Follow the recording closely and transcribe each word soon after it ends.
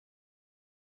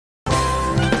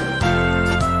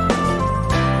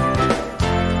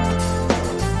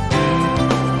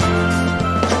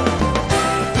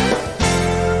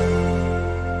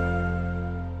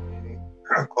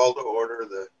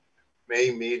May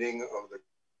meeting of the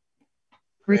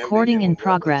Recording in Granby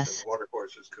progress. Wetlands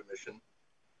Watercourses Commission.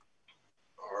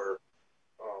 Our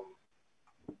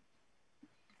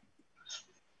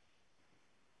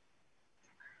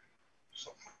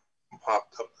something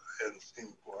popped up and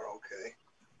seemed more okay.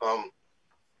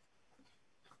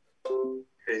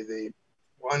 Okay, the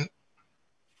one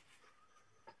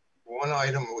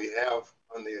item we have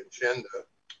on the agenda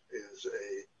is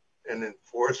an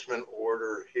enforcement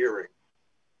order hearing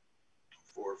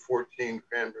for 14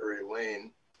 Cranberry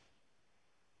Lane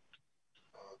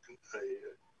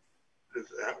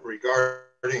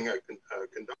regarding a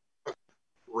conduct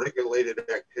regulated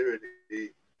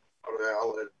activity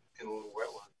valid inland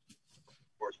wetland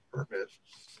force permit.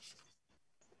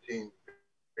 14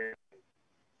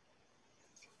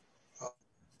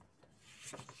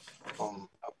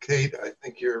 Kate, I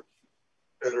think you're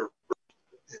better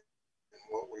in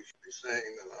what we should be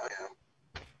saying than I am.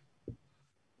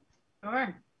 Sure.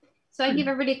 So I give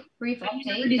everybody a brief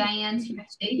update. Diane's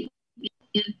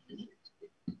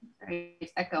sorry,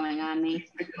 it's echoing on me.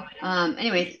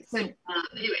 Anyway, is it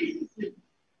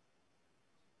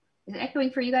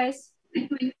echoing for you guys?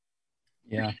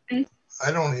 Yeah.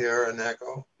 I don't hear an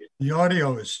echo. The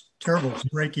audio is terrible. It's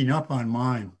breaking up on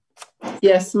mine.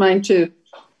 Yes, mine too.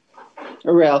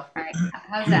 Aurel. All right,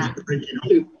 how's that?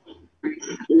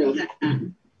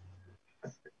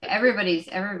 Everybody's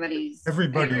actually.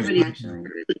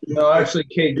 No, actually,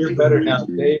 Kate, you're better now.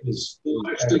 Dave is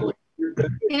actually.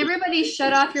 Can everybody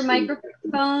shut off your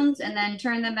microphones and then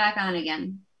turn them back on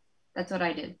again? That's what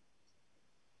I did.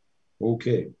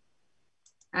 Okay.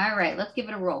 All right, let's give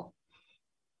it a roll.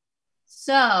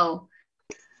 So,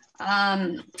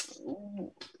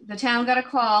 the town got a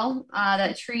call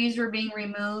that trees were being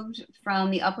removed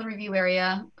from the upland review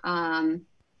area,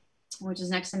 which is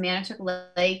next to Manitouk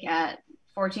Lake at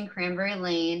 14 Cranberry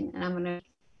Lane. And I'm gonna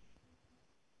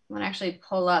actually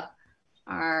pull up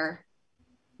our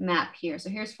map here. So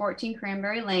here's 14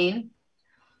 Cranberry Lane.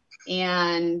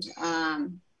 And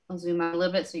I'll zoom out a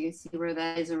little bit so you can see where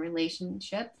that is in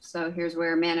relationship. So here's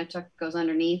where Manitouk goes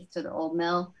underneath to the old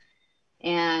mill.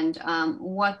 And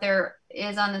what there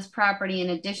is on this property,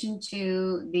 in addition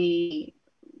to the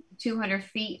 200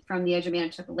 feet from the edge of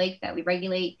Manitouk Lake that we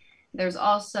regulate, there's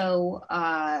also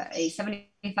a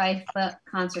 75-foot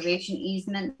conservation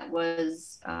easement that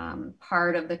was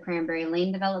part of the Cranberry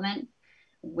Lane development,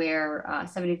 where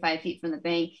 75 feet from the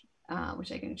bank,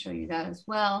 which I can show you that as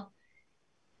well,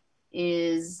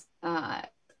 is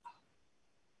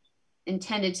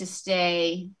intended to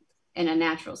stay in a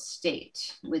natural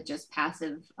state with just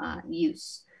passive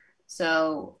use.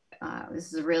 So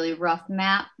this is a really rough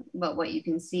map, but what you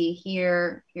can see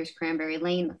here, here's Cranberry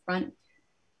Lane, the front,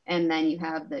 and then you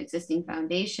have the existing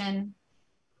foundation.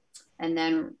 And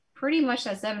then pretty much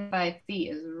that 75 feet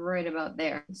is right about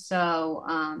there. So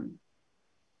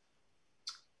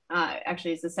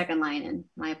actually it's the second line in,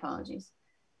 my apologies.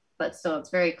 But still it's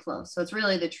very close. So it's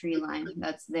really the tree line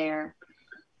that's there.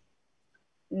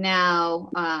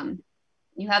 Now,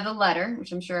 you have the letter,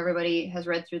 which I'm sure everybody has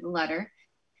read through the letter.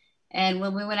 And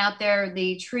when we went out there,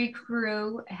 the tree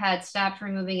crew had stopped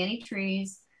removing any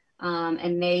trees,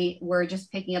 and they were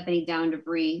just picking up any down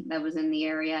debris that was in the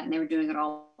area, and they were doing it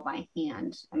all by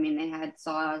hand. I mean, they had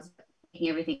saws, taking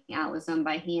everything out was done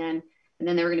by hand, and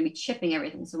then they were going to be chipping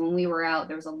everything. So when we were out,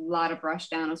 there was a lot of brush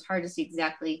down. It was hard to see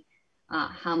exactly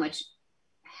how much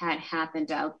had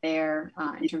happened out there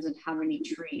in terms of how many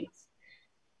trees.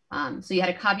 So you had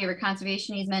a copy of your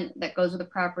conservation easement that goes with the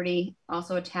property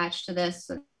also attached to this,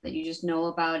 so that you just know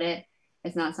about it.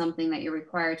 It's not something that you're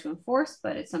required to enforce,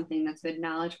 but it's something that's good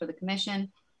knowledge for the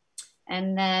commission.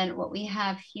 And then what we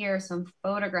have here, some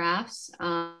photographs.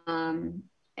 And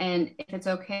if it's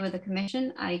okay with the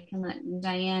commission, I can let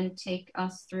Diane take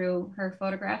us through her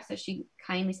photographs that she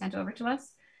kindly sent over to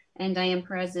us. And Diane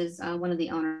Perez is one of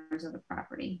the owners of the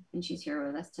property, and she's here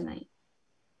with us tonight.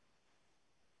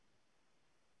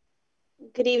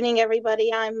 Good evening,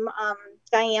 everybody. I'm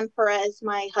Diane Perez.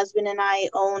 My husband and I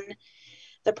own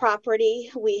the property.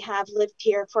 We have lived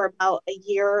here for about a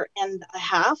year and a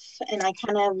half, and I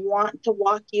kind of want to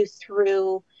walk you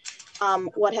through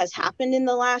what has happened in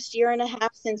the last year and a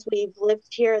half since we've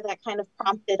lived here that kind of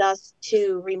prompted us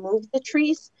to remove the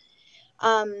trees.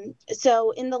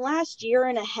 So in the last year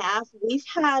and a half, we've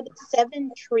had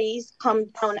 7 trees come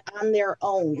down on their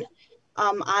own.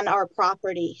 On our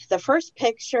property. The first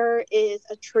picture is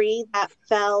a tree that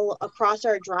fell across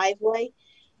our driveway.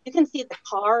 You can see the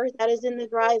car that is in the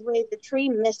driveway. The tree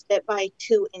missed it by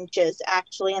 2 inches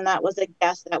actually, and that was a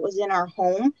guess that was in our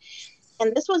home.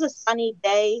 And this was a sunny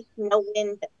day, no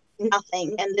wind,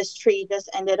 nothing, and this tree just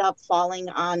ended up falling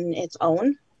on its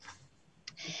own.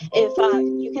 If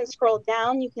you can scroll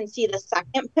down, you can see the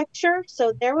second picture.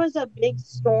 So there was a big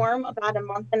storm about a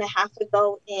month and a half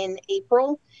ago in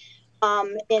April,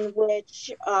 in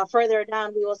which further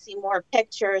down we will see more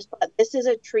pictures. But this is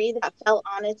a tree that fell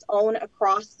on its own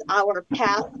across our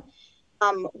path,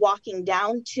 walking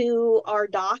down to our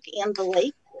dock and the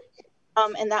lake.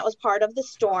 And that was part of the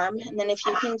storm. And then if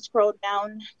you can scroll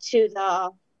down to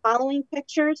the following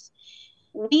pictures,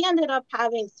 we ended up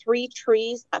having 3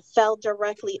 trees that fell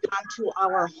directly onto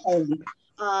our home.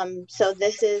 So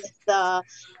this is the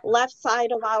left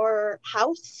side of our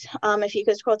house. If you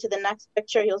could scroll to the next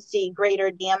picture, you'll see greater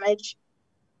damage.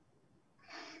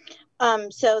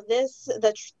 So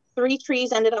the 3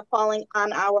 trees ended up falling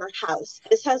on our house.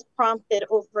 This has prompted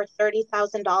over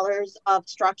 $30,000 of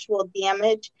structural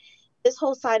damage. This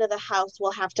whole side of the house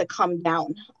will have to come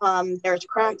down. There's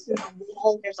cracks in the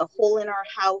wall. There's a hole in our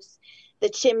house. The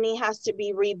chimney has to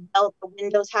be rebuilt. The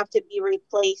windows have to be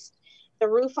replaced. The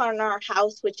roof on our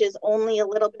house, which is only a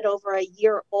little bit over a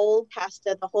year old,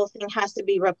 the whole thing has to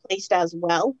be replaced as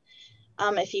well.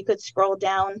 If you could scroll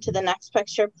down to the next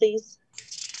picture, please.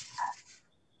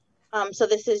 So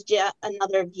this is yet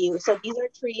another view. So these are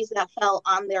trees that fell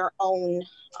on their own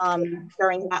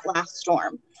during that last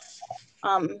storm.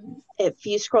 If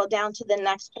you scroll down to the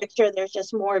next picture, there's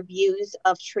just more views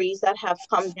of trees that have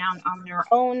come down on their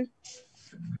own.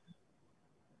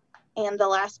 And the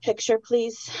last picture,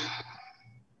 please.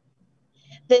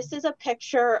 This is a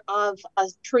picture of a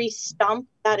tree stump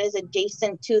that is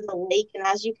adjacent to the lake. And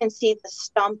as you can see, the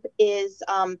stump is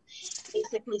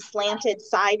basically slanted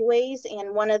sideways.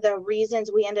 And one of the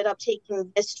reasons we ended up taking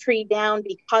this tree down,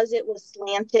 because it was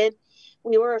slanted,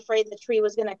 we were afraid the tree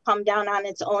was going to come down on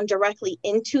its own directly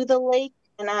into the lake.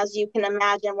 And as you can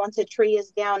imagine, once a tree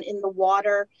is down in the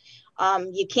water,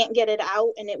 you can't get it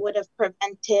out, and it would have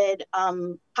prevented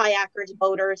kayakers,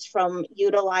 boaters from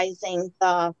utilizing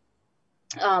the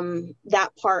that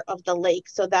part of the lake.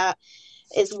 So that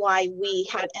is why we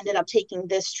had ended up taking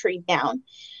this tree down.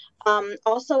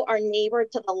 Also, our neighbor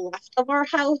to the left of our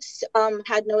house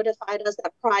had notified us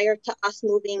that prior to us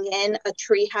moving in, a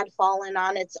tree had fallen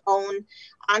on its own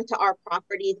onto our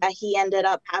property that he ended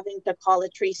up having to call a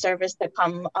tree service to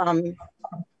come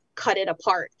cut it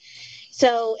apart.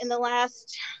 So in the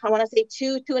last, I want to say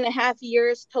 2.5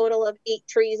 years, total of 8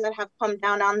 trees that have come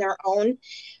down on their own.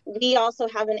 We also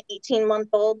have an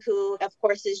 18-month-old who, of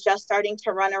course, is just starting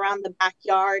to run around the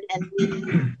backyard, and we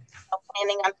are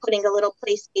planning on putting a little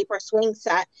playscape or swing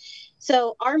set.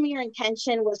 So our mere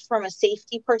intention was from a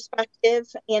safety perspective.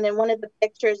 And in one of the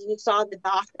pictures, you saw the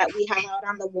dock that we have out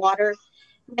on the water.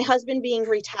 My husband being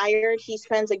retired, he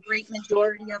spends a great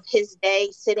majority of his day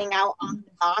sitting out on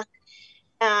the dock.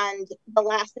 And the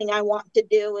last thing I want to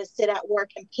do is sit at work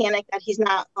and panic that he's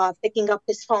not picking up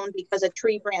his phone because a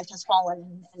tree branch has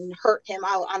fallen and hurt him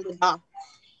out on the dock.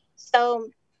 So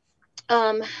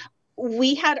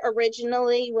we had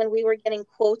originally, when we were getting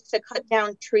quotes to cut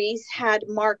down trees, had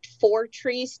marked 4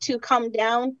 trees to come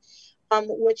down,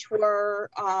 which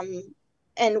were,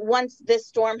 and once this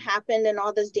storm happened and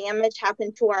all this damage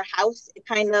happened to our house, it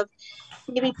kind of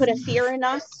maybe put a fear in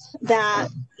us that,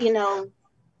 you know,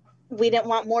 we didn't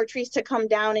want more trees to come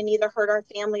down and either hurt our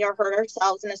family or hurt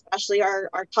ourselves, and especially our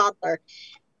toddler.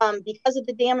 Because of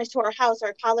the damage to our house,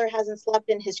 our toddler hasn't slept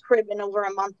in his crib in over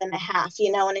a month and a half,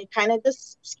 you know, and it kind of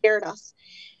just scared us.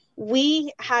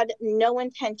 We had no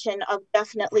intention of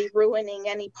definitely ruining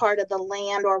any part of the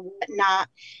land or whatnot.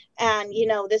 And, you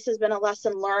know, this has been a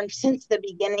lesson learned since the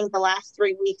beginning. The last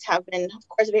 3 weeks have been, of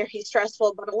course, very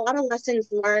stressful, but a lot of lessons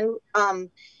learned.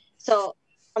 So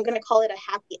I'm going to call it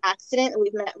a happy accident.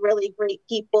 We've met really great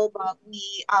people, but we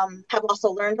have also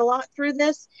learned a lot through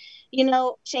this. You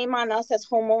know, shame on us as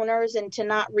homeowners and to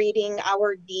not reading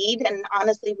our deed. And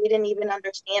honestly, we didn't even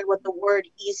understand what the word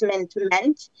easement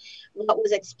meant. What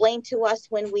was explained to us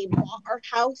when we bought our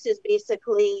house is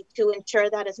basically to ensure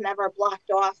that it's never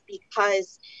blocked off,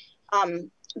 because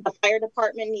the fire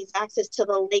department needs access to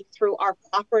the lake through our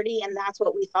property, and that's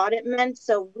what we thought it meant.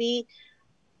 So we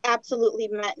absolutely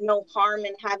meant no harm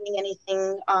in having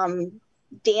anything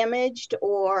damaged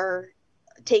or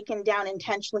taken down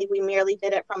intentionally. We merely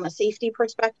did it from a safety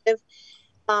perspective.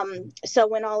 So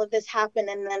when all of this happened,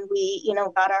 and then we, you know,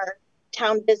 got our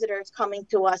town visitors coming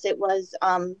to us, it was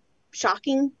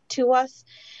shocking to us,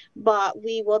 but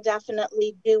we will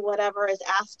definitely do whatever is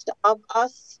asked of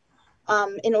us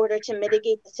in order to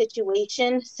mitigate the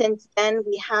situation. Since then,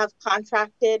 we have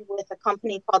contracted with a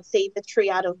company called Save the Tree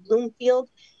out of Bloomfield,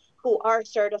 who are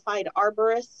certified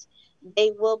arborists.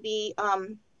 They will be,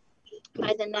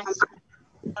 by the next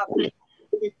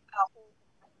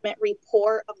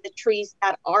report of the trees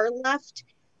that are left.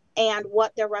 and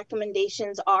what their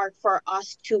recommendations are for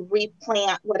us to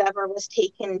replant whatever was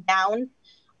taken down.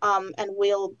 And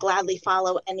we'll gladly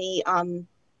follow any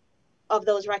of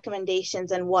those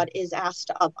recommendations and what is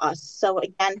asked of us. So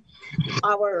again,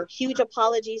 our huge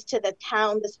apologies to the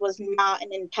town. This was not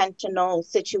an intentional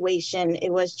situation.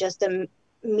 It was just a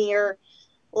mere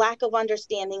lack of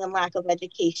understanding and lack of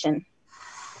education.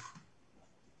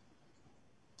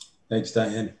 Thanks,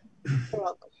 Diane. You're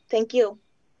welcome. Thank you.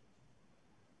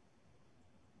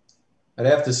 I'd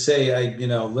have to say,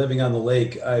 living on the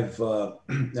lake, I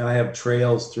have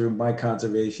trails through my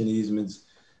conservation easements.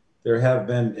 There have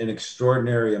been an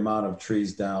extraordinary amount of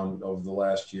trees down over the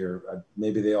last year.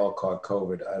 Maybe they all caught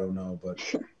COVID. I don't know, but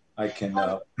I can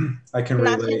Not to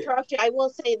relate. interrupt you, I will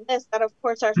say this, that of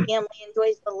course our family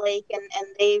enjoys the lake, and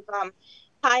they've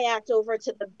kayaked over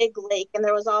to the big lake, and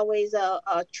there was always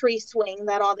a tree swing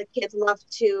that all the kids love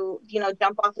to,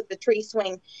 jump off of the tree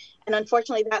swing. And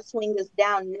unfortunately that swing is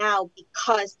down now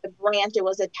because the branch it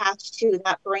was attached to,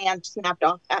 that branch snapped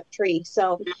off that tree.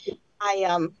 So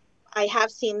I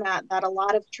have seen that a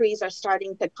lot of trees are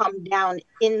starting to come down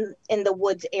in the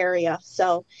woods area.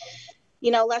 So,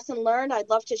 lesson learned. I'd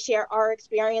love to share our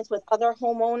experience with other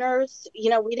homeowners.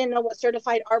 We didn't know what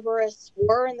certified arborists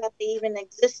were and that they even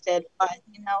existed, but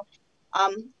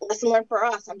lesson learned for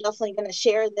us. I'm definitely going to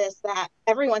share this, that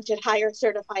everyone should hire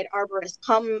certified arborists.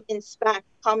 Come inspect,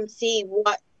 come see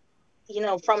what,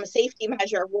 from a safety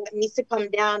measure, what needs to come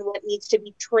down, what needs to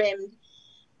be trimmed,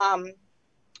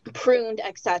 pruned,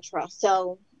 etc.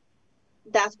 So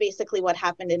that's basically what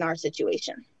happened in our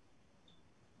situation.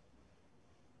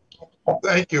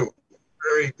 Thank you.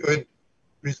 Very good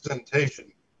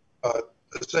presentation.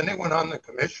 Does anyone on the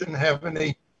commission have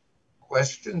any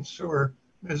questions for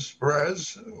Ms.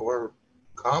 Perez or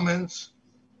comments?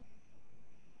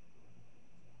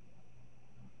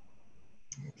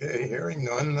 Okay, hearing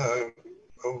none,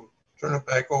 I'll turn it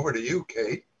back over to you,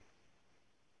 Kate.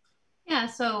 Yeah,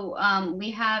 so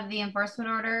we have the enforcement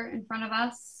order in front of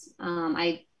us.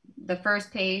 The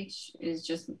first page is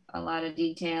just a lot of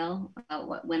detail about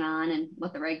what went on and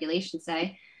what the regulations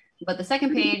say. But the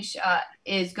second page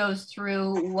goes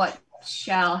through what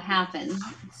shall happen.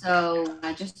 So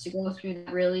just to go through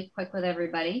that really quick with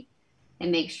everybody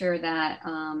and make sure that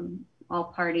all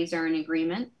parties are in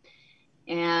agreement.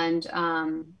 And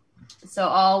so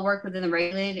all work within the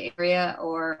regulated area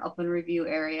or open review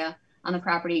area on the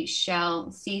property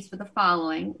shall cease with the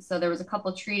following. So there was a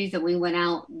couple of trees that we went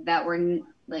out that were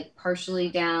like partially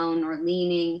down or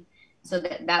leaning. So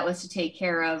that was to take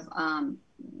care of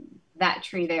that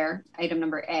tree there, item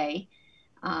number A.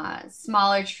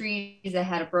 Smaller trees that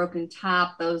had a broken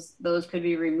top, those could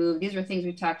be removed. These are things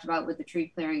we talked about with the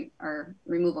tree clearing or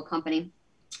removal company,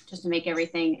 just to make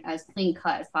everything as clean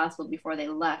cut as possible before they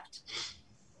left.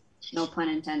 No pun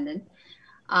intended.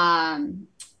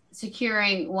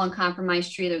 Securing one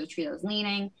compromised tree. There's a tree that was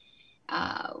leaning.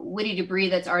 Woody debris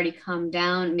that's already come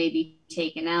down may be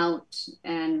taken out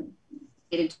and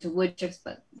get into wood chips,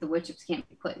 but the wood chips can't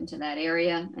be put into that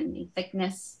area any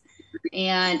thickness.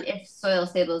 And if soil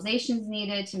stabilization is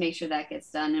needed, to make sure that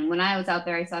gets done. And when I was out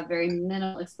there, I saw very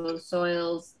minimal exposed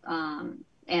soils, and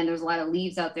there's a lot of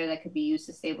leaves out there that could be used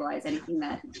to stabilize anything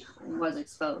that was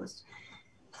exposed.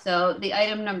 So the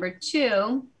item number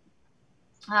 2,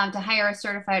 to hire a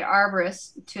certified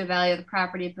arborist to evaluate the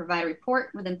property and provide a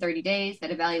report within 30 days that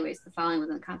evaluates the following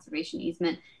within the conservation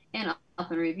easement and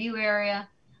open review area.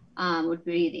 Would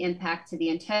be the impact to the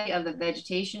integrity of the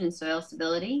vegetation and soil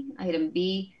stability. Item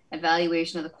B,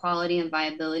 evaluation of the quality and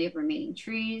viability of remaining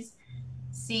trees.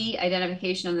 C,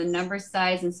 identification of the number,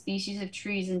 size, and species of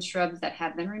trees and shrubs that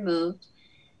have been removed.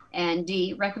 And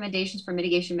D, recommendations for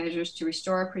mitigation measures to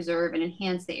restore, preserve, and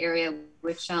enhance the area,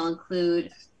 which shall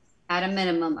include, at a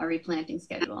minimum, a replanting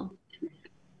schedule.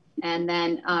 And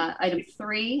then item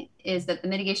 3 is that the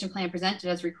mitigation plan presented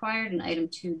as required in item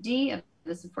 2D of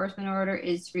this enforcement order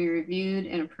is to be reviewed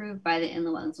and approved by the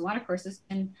Inland Wetlands Watercourses,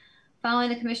 and following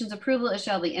the commission's approval, it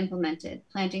shall be implemented.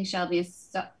 Planting shall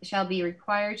be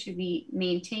required to be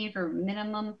maintained for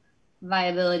minimum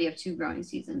viability of 2 growing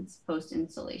seasons post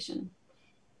installation.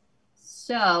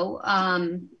 So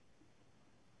I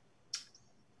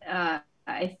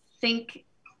think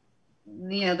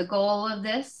the goal of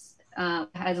this,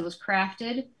 as it was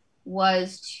crafted,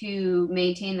 was to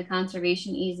maintain the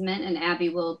conservation easement, and Abby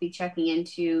will be checking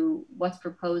into what's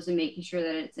proposed and making sure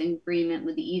that it's in agreement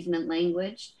with the easement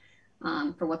language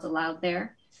for what's allowed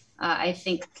there. I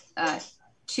think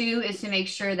 2 is to make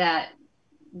sure that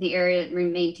the area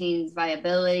maintains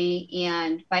viability,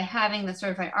 and by having the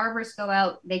certified arborists go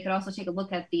out, they could also take a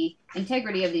look at the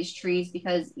integrity of these trees,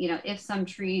 because if some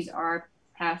trees are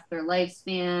past their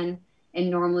lifespan and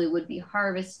normally would be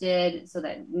harvested so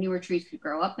that newer trees could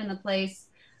grow up in the place.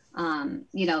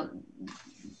 You know,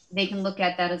 they can look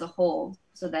at that as a whole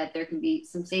so that there can be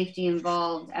some safety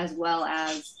involved, as well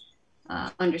as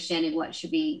understanding what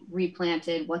should be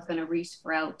replanted, what's going to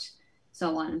resprout,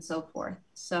 so on and so forth.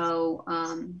 So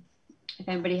if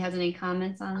anybody has any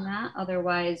comments on that,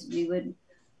 otherwise we would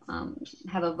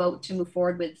have a vote to move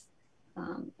forward with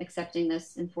accepting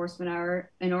this enforcement order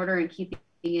and keeping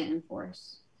it in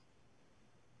force.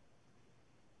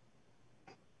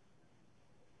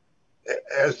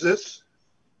 Has this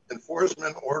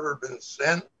enforcement order been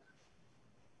sent?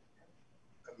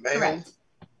 Mailed? Correct.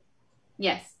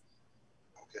 Yes.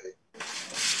 Okay.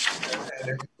 And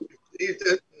if you received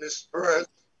it, Ms. Perez,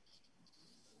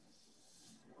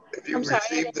 if you I'm sorry,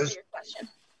 I received didn't hear this, your question.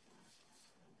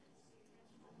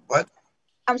 what?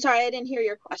 I'm sorry, I didn't hear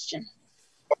your question.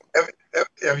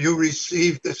 Have you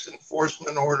received this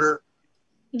enforcement order?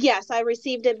 Yes, I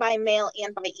received it by mail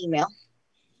and by email.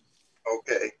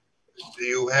 Okay. Do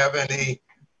you have any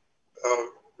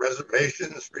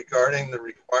reservations regarding the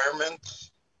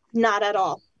requirements? Not at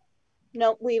all.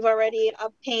 No, we've already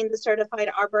obtained the certified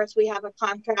arborist. We have a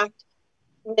contract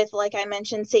with, like I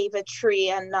mentioned, Save a Tree,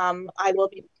 and I will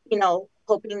be, you know,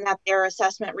 hoping that their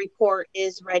assessment report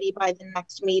is ready by the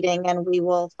next meeting, and we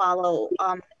will follow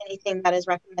anything that is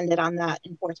recommended on that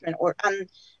enforcement or on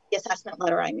the assessment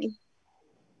letter, I mean.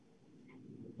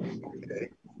 Okay.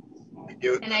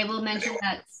 And I will mention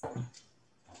that.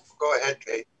 Go ahead,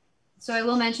 Kate. So I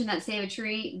will mention that Save a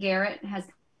Tree, Garrett has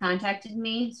contacted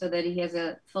me so that he has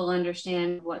a full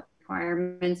understanding of what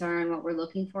requirements are and what we're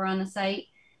looking for on the site.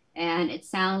 And it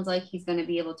sounds like he's going to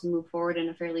be able to move forward in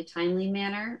a fairly timely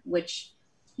manner, which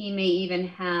he may even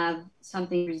have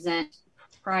something to present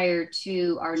prior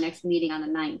to our next meeting on the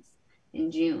 9th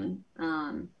in June.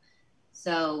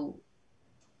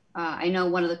 I know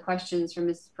one of the questions from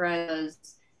Mrs. Perez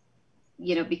was,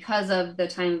 you know, because of the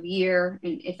time of year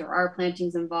and if there are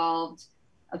plantings involved,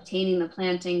 obtaining the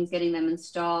plantings, getting them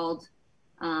installed,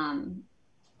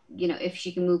 you know, if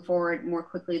she can move forward more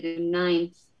quickly to the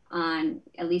 9th on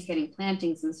at least getting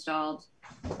plantings installed.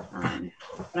 But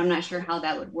I'm not sure how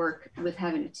that would work with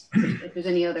having if there's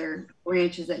any other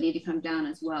branches that need to come down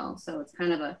as well. So it's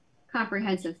kind of a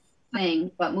comprehensive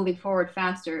thing, but moving forward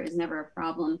faster is never a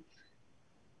problem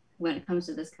when it comes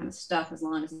to this kind of stuff, as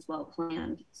long as it's well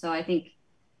planned. So I think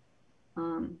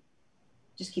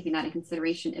just keeping that in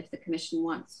consideration, if the commission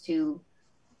wants to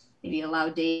maybe allow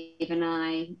Dave and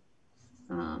I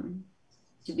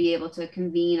to be able to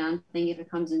convene on thing if it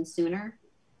comes in sooner,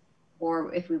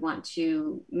 or if we want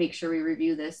to make sure we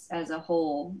review this as a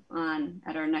whole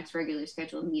at our next regularly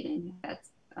scheduled meeting. That's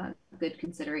a good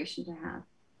consideration to have.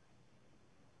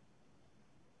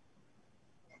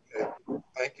 Okay,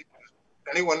 thank you.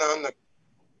 Anyone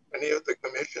any of the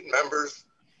commission members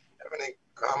have any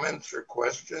comments or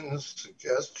questions,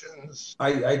 suggestions?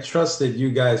 I trust that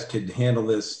you guys could handle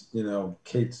this, you know,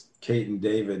 Kate and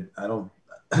David.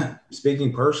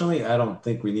 Speaking personally, I don't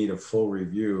think we need a full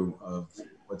review of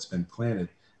what's been planted.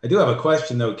 I do have a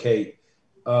question though, Kate.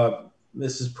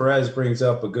 Mrs. Perez brings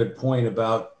up a good point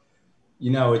about,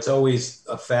 you know, it's always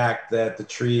a fact that the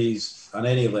trees on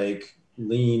any lake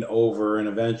lean over and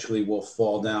eventually will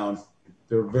fall down.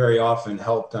 They're very often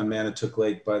helped on Manitouk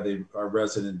Lake by our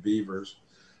resident beavers.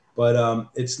 But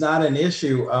it's not an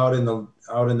issue out in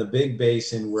the big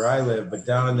basin where I live, but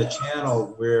down in the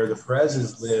channel where the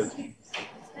Perez's live,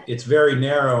 it's very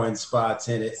narrow in spots,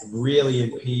 and it really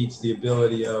impedes the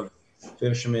ability of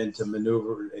fishermen to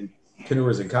maneuver, and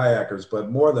canoers and kayakers, but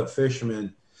more the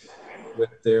fishermen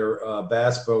with their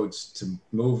bass boats to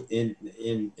move in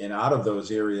and out of those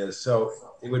areas. So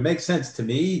it would make sense to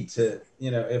me to,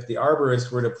 you know, if the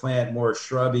arborists were to plant more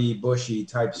shrubby, bushy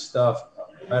type stuff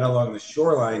right along the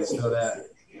shoreline, so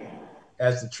that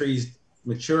as the trees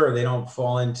mature, they don't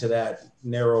fall into that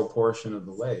narrow portion of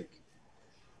the lake.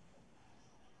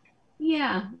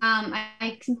 Yeah,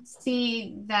 I can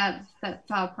see that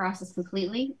thought process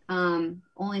completely.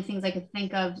 Only things I could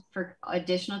think of for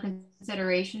additional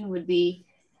consideration would be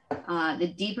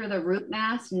the deeper the root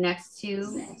mass next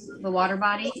to the water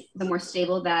body, the more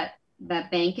stable that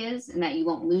bank is, and that you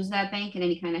won't lose that bank in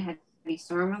any kind of heavy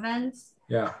storm events.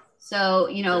 Yeah. So,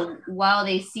 you know, while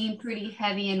they seem pretty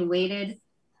heavy and weighted,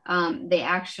 they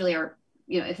actually are,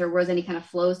 you know, if there was any kind of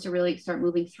flows to really start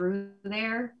moving through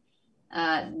there,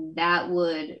 that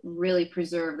would really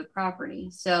preserve the property.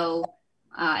 So,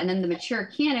 and then the mature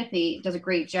canopy does a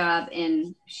great job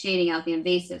in shading out the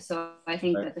invasive. So I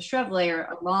think that the shrub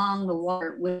layer along the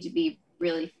water would be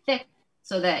really thick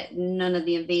so that none of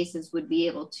the invasives would be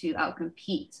able to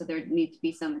outcompete. So there needs to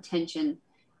be some attention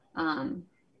on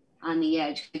the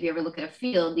edge. If you ever look at a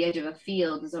field, the edge of a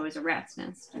field is always a rat's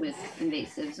nest with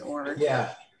invasives or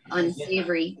Yeah.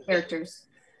 unsavory characters.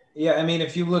 Yeah, I mean,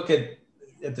 if you look at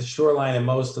the shoreline of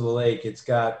most of the lake, it's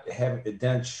got heavy,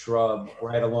 dense shrub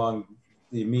right along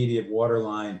the immediate water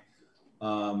line.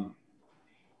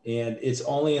 And it's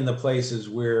only in the places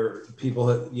where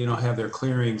people, you know, have their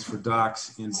clearings for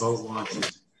docks and boat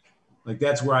launches. Like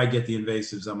that's where I get the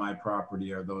invasives on my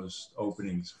property, are those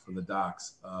openings for the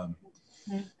docks.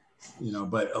 You know,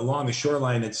 but along the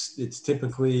shoreline, it's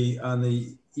typically on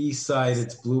the east side,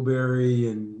 it's blueberry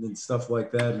and stuff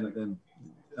like that. And then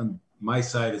on my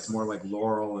side, it's more like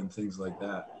laurel and things like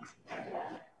that.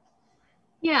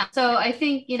 Yeah, so I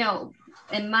think, you know,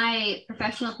 in my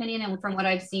professional opinion and from what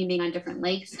I've seen being on different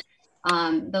lakes,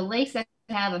 the lakes that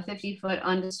have a 50-foot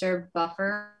undisturbed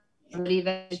buffer of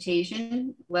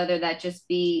vegetation, whether that just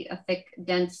be a thick,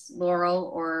 dense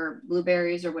laurel or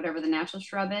blueberries or whatever the natural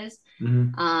shrub is,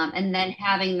 and then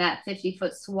having that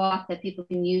 50-foot swath that people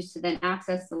can use to then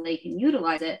access the lake and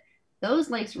utilize it, those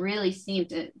lakes really seem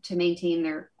to maintain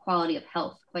their quality of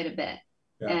health quite a bit.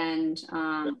 Yeah. And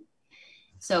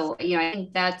so, you know, I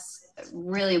think that's a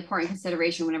really important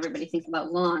consideration when everybody thinks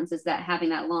about lawns, is that having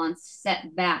that lawn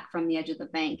set back from the edge of the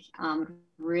bank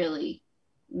really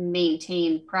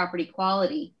maintain property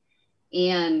quality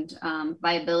and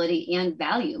viability and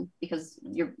value, because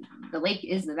the lake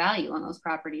is the value on those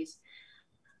properties.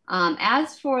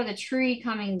 As for the tree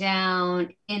coming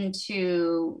down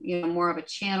into, you know, more of a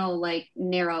channel-like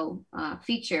narrow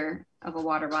feature of a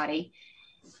water body,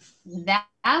 that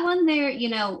one there, you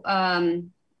know,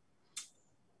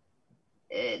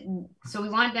 so we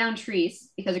want down trees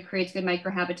because it creates good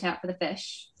microhabitat for the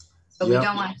fish, but we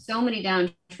don't want so many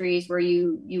down trees where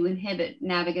you inhibit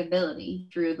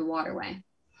navigability through the waterway.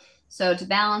 So to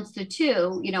balance the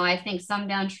two, you know, I think some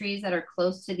down trees that are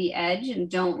close to the edge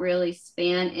and don't really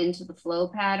span into the flow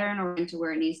pattern or into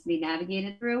where it needs to be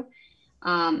navigated through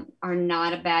are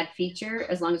not a bad feature,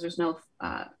 as long as there's no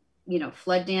you know,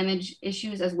 flood damage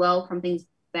issues as well from things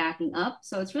backing up.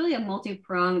 So it's really a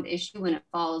multi-pronged issue when it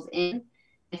falls in.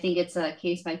 I think it's a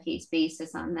case-by-case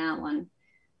basis on that one.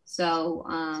 So,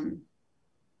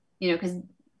 you know, because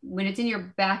when it's in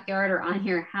your backyard or on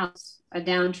your house, a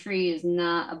down tree is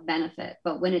not a benefit,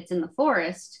 but when it's in the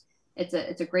forest,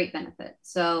 it's a great benefit.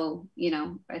 So, you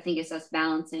know, I think it's us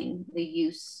balancing the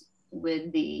use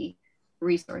with the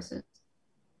resources.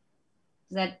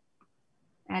 Does that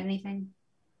add anything?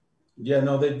 Yeah,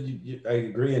 no, I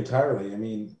agree entirely. I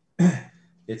mean,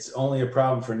 it's only a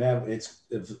problem for now.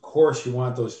 Of course, you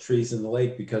want those trees in the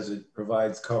lake because it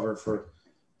provides cover for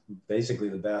basically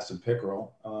the bass and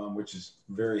pickerel, which is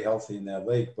very healthy in that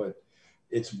lake. But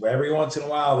it's every once in a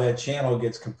while that channel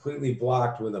gets completely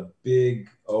blocked with a big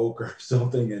oak or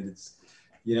something, and it's,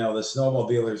 you know, the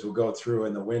snowmobilers will go through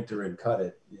in the winter and cut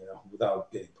it, you know,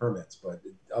 without getting permits. But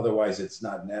otherwise, it's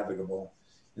not navigable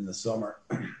in the summer.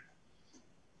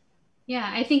 Yeah,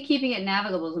 I think keeping it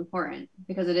navigable is important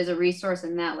because it is a resource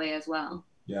in that way as well.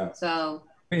 Yeah. So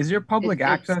is there public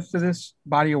access to this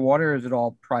body of water, or is it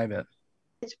all private?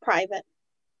 It's private.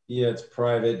 Yeah, it's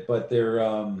private, but there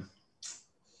a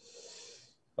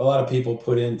lot of people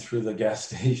put in through the gas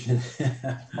station.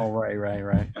 Oh, right.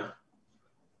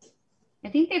 I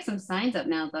think they have some signs up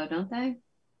now, though, don't they?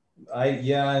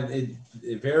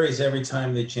 It varies every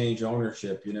time they change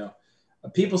ownership, you know.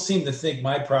 People seem to think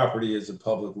my property is a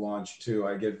public launch too.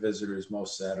 I get visitors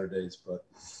most Saturdays, but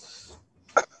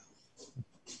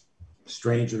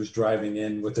strangers driving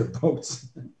in with their boats.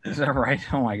 Is that right?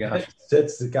 Oh my gosh.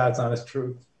 That's the God's honest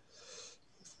truth.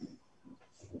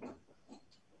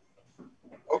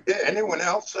 Okay, anyone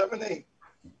else have any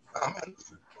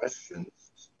comments, questions,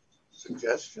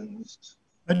 suggestions?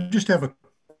 I just have a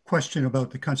question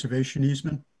about the conservation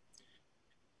easement.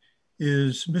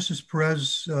 Is Mrs.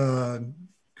 Perez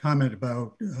comment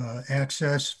about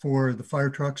access for the fire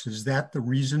trucks, is that the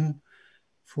reason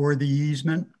for the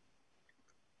easement?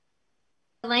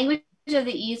 The language of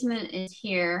the easement is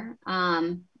here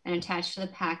and attached to the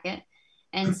packet.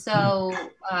 And so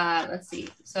let's see.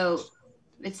 So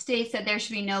it states that there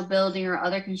should be no building or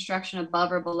other construction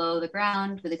above or below the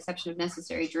ground, with the exception of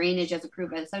necessary drainage as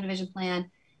approved by the subdivision plan.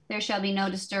 There shall be no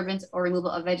disturbance or removal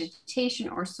of vegetation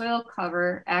or soil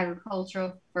cover.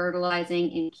 Agricultural,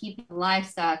 fertilizing, and keeping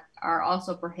livestock are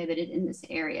also prohibited in this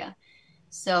area.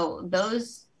 So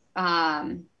those are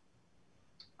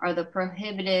the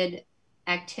prohibited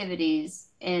activities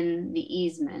in the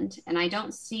easement. And I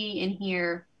don't see in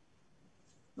here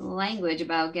language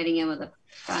about getting in with a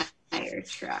fire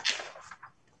truck.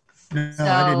 No,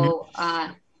 so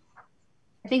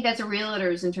I think that's a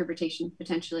realtor's interpretation,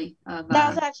 potentially. Of, That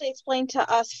was actually explained to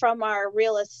us from our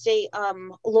real estate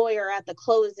lawyer at the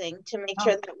closing to make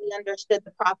sure that we understood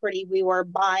the property we were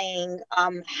buying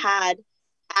had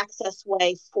access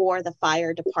way for the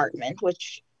fire department,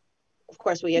 which of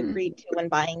course we agreed to when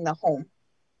buying the home.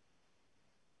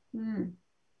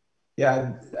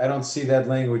 Yeah, I don't see that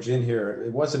language in here.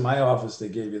 It wasn't my office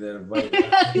that gave you that advice.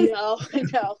 No.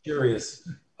 Curious.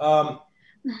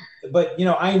 But you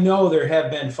know, I know there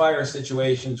have been fire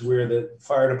situations where the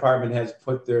fire department has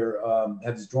put their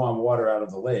has drawn water out of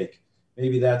the lake.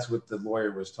 Maybe that's what the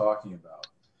lawyer was talking about.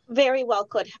 Very well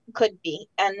could be.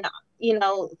 And you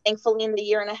know, thankfully in the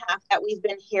year and a half that we've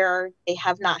been here, they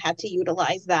have not had to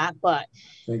utilize that, but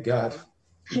Thank God.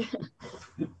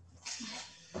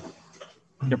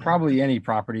 Yeah, probably any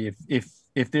property.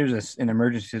 If there's an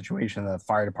emergency situation, the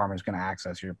fire department is going to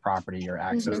access your property or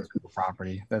access to the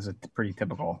property. That's a pretty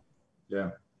typical.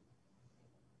 Yeah.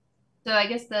 So I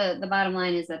guess the bottom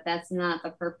line is that that's not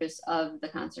the purpose of the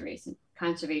conservation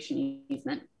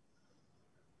easement.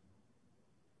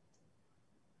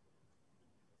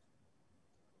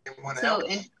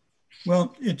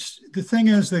 Well, the thing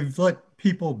is they've let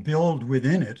people build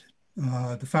within it.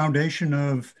 The foundation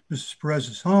of Mrs.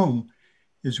 Perez's home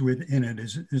is within it.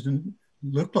 Isn't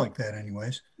looked like that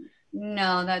anyways.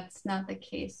 No, that's not the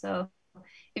case. So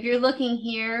if you're looking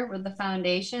here with the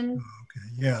foundation, okay,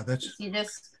 yeah, that's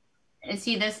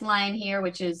see this line here,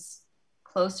 which is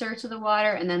closer to the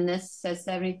water, and then this says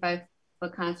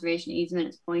 75-foot conservation easement.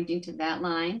 It's pointing to that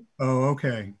line. Oh,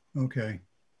 okay. And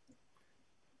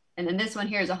then this one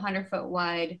here is 100-foot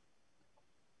wide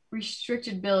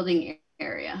restricted building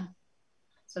area.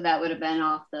 So that would have been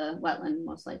off the wetland,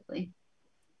 most likely.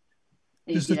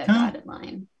 And you see that dotted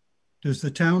line. Does the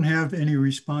town have any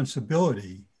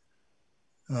responsibility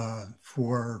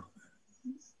for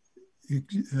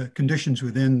conditions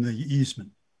within the easement?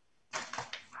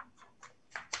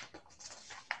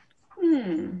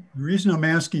 The reason I'm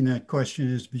asking that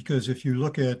question is because if you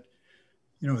look at,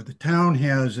 you know, the town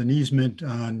has an easement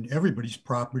on everybody's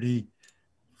property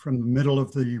from the middle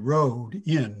of the road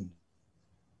in.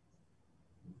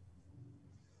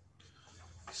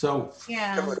 So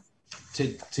yeah.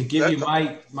 To give you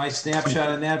my snapshot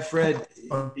on that, Fred,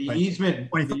 the easement,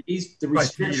 the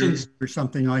restrictions or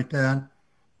something like that.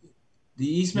 The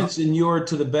easement's inured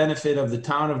to the benefit of the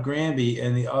town of Granby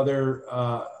and the other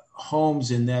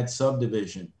homes in that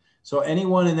subdivision. So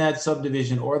anyone in that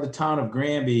subdivision or the town of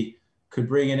Granby could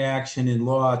bring an action in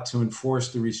law to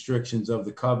enforce the restrictions of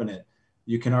the covenant.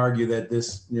 You can argue that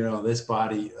this, you know, this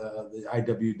body, the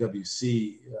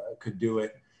IWWC could do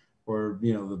it, or,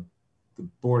 you know, the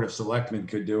Board of Selectmen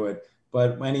could do it,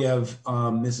 but many of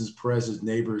Mrs. Perez's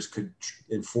neighbors could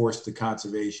enforce the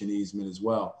conservation easement as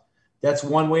well. That's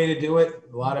one way to do it.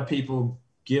 A lot of people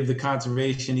give the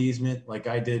conservation easement, like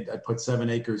I did. I put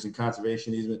 7 acres in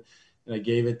conservation easement, and I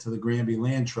gave it to the Granby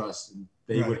Land Trust, and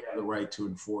they would have the right to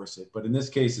enforce it. But in this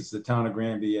case, it's the town of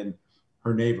Granby and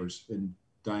her neighbors, and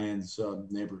Diane's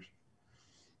neighbors.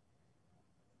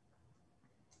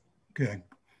 Okay.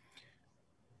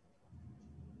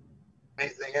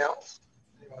 Anything else?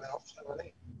 Anyone else have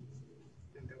any?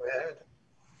 Can go ahead.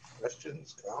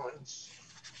 Questions, comments?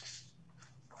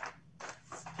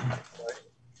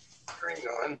 Hearing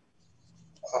none.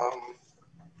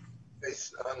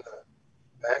 Based on the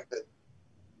fact that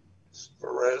Ms.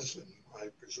 Perez and I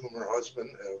presume her husband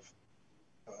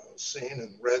have seen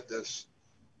and read this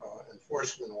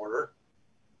enforcement order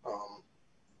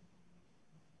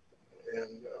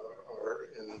and are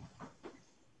in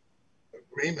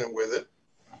agreement with it.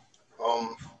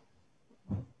 I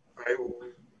don't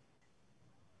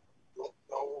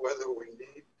know whether we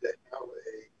need to have a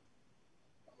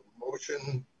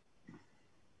motion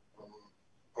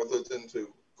other than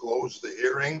to close the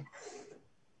hearing.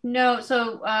 No,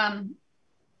 so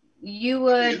you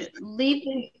would leave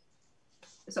the,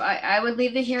 so I would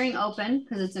leave the hearing open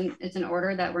because it's an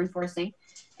order that we're enforcing.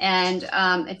 And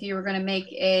if you were going to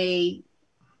make a,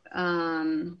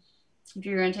 if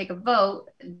you're going to take a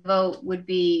vote, the vote would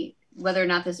be whether or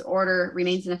not this order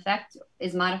remains in effect,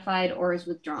 is modified, or is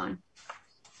withdrawn.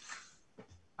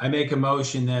 I make a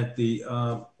motion that the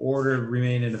order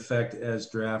remain in effect as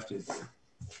drafted.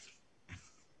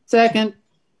 Second.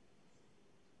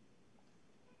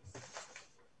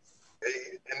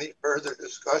 Okay, any further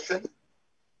discussion?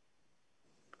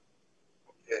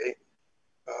 Okay,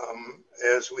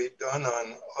 as we've done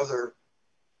on other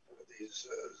these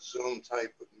Zoom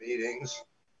type of meetings,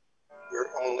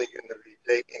 we're only going to be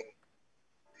taking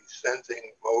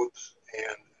dissenting votes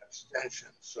and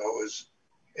abstentions. So is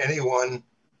anyone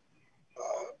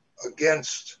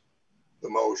against the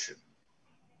motion?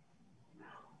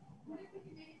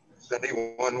 Does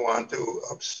anyone want to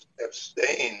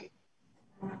abstain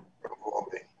from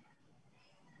voting?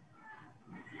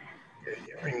 Okay,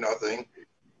 hearing nothing,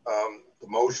 the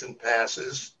motion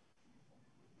passes,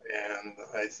 and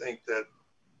I think that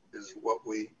is what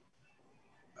we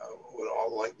would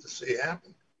all like to see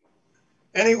happen.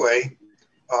 Anyway,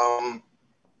 do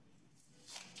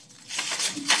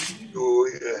you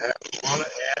want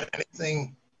to add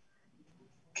anything,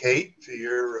 Kate, to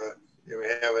your, you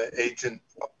have an agent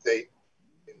update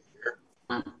in here?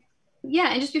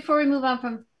 Yeah, and just before we move on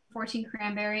from 14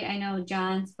 Cranberry, I know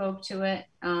John spoke to it,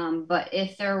 but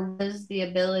if there was the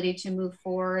ability to move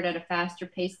forward at a faster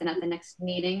pace than at the next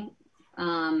meeting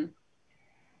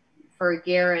for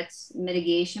Garrett's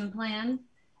mitigation plan,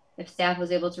 if staff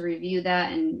was able to review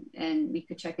that and we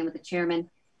could check in with the chairman,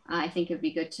 I think it'd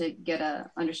be good to get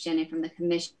a understanding from the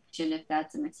commission if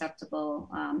that's an acceptable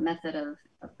method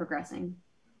of progressing.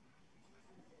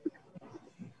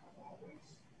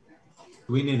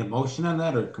 Do we need a motion on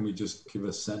that, or can we just give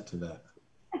assent to that?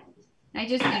 I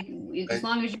just, as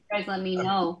long as you guys let me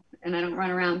know and I don't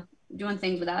run around doing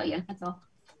things without you, that's all.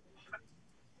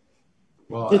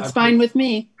 Well, It's fine with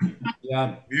me.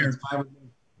 Yeah, it's fine with me.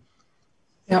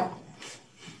 Yep.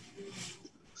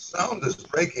 Sound is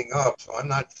breaking up, so I'm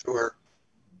not sure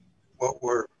what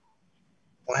we're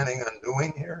planning on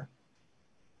doing here.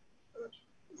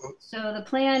 So the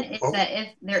plan is that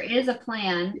if there is a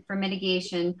plan for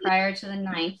mitigation prior to the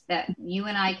 9th that you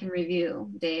and I can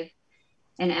review, Dave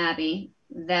and Abby,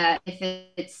 that if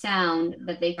it's sound,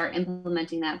 that they are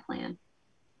implementing that plan.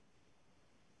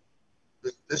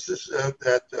 This is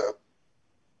that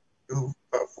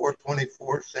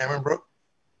 424 Salmon Brook.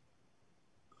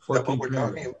 Is that what we're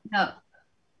talking about? No,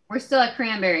 we're still at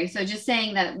Cranberry. So just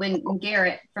saying that when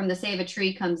Garrett from the Save a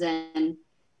Tree comes in,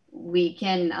 we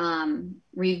can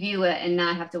review it and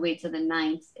not have to wait till the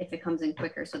 9th if it comes in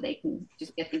quicker, so they can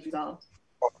just get things resolved.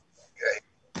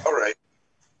 Okay, all right.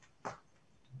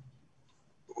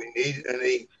 Do we need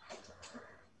any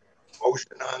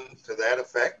motion on to that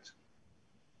effect?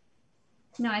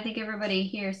 No, I think everybody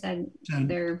here said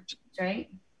they're right.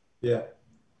 Yeah.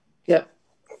 Yep.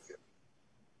 Okay.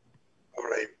 All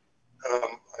right.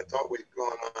 I thought we'd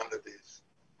gone on to these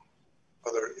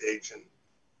other agent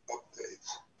updates.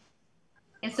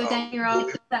 And so then you're all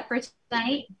set for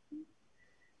tonight.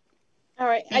 All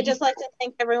right. I'd just like to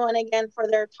thank everyone again for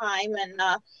their time, and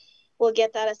we'll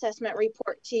get that assessment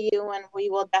report to you, and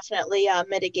we will definitely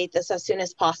mitigate this as soon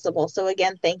as possible. So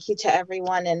again, thank you to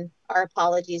everyone, and our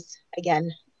apologies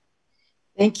again.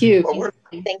 Thank you. Well,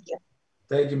 thank you.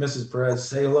 Thank you, Mrs. Perez.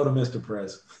 Say hello to Mr.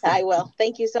 Perez. I will.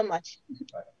 Thank you so much.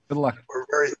 Good luck. we're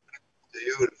very thankful to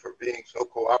you for being so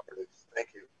cooperative. Thank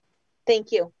you.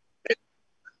 Thank you.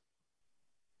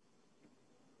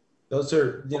 Those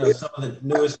are, you know, some of the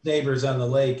newest neighbors on the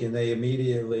lake, and they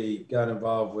immediately got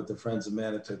involved with the Friends of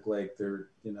Manitouk Lake. They're,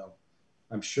 you know,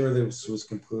 I'm sure this was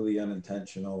completely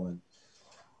unintentional, and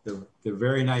they're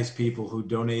very nice people who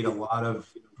donate a lot of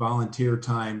volunteer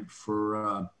time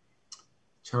for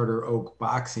Charter Oak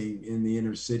Boxing in the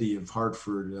inner city of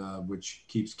Hartford, which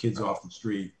keeps kids off the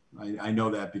street. I know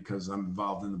that because I'm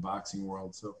involved in the boxing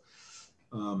world. So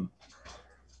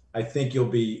I think you'll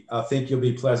be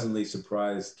pleasantly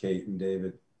surprised, Kate and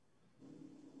David.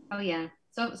 Oh yeah.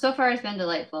 So far it's been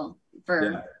delightful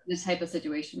for this type of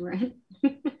situation we're in.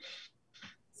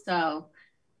 So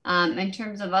in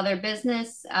terms of other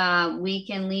business, we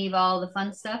can leave all the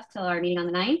fun stuff till our meeting on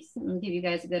the 9th and give you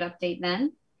guys a good update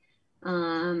then.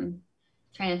 Trying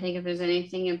to think if there's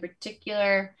anything in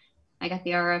particular. I got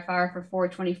the RFR for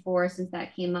 424 since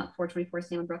that came up, 424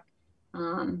 Salmon Brook,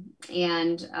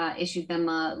 and issued them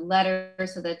a letter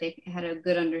so that they had a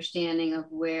good understanding of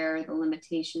where the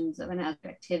limitations of an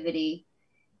activity.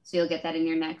 So you'll get that in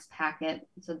your next packet.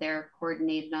 So they're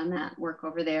coordinated on that work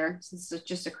over there. So this is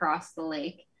just across the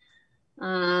lake.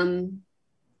 And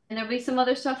there'll be some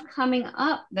other stuff coming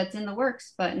up that's in the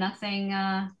works, but nothing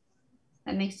that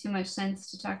makes too much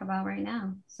sense to talk about right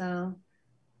now. So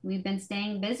we've been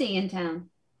staying busy in town.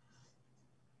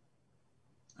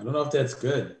 I don't know if that's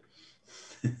good.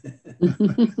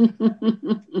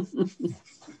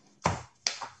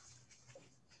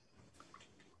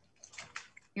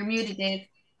 You're muted, Dave.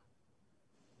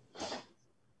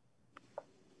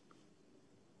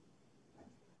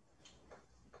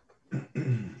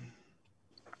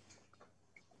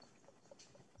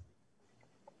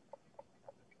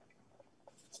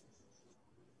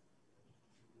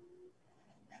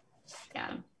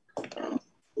 Got him.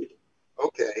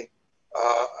 Okay.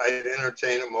 I'd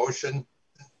entertain a motion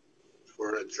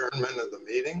for adjournment of the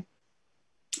meeting.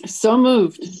 So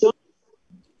moved. Can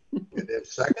I have a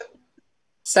second?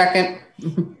 Second.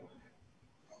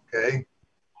 Okay.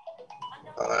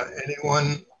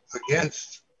 Anyone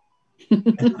against?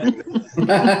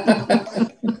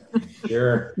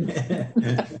 Sure.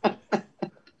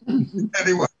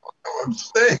 Anyone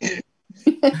abstain?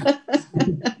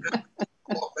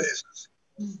 All faces.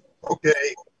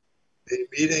 Okay. The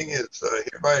meeting is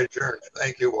hereby adjourned.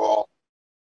 Thank you all.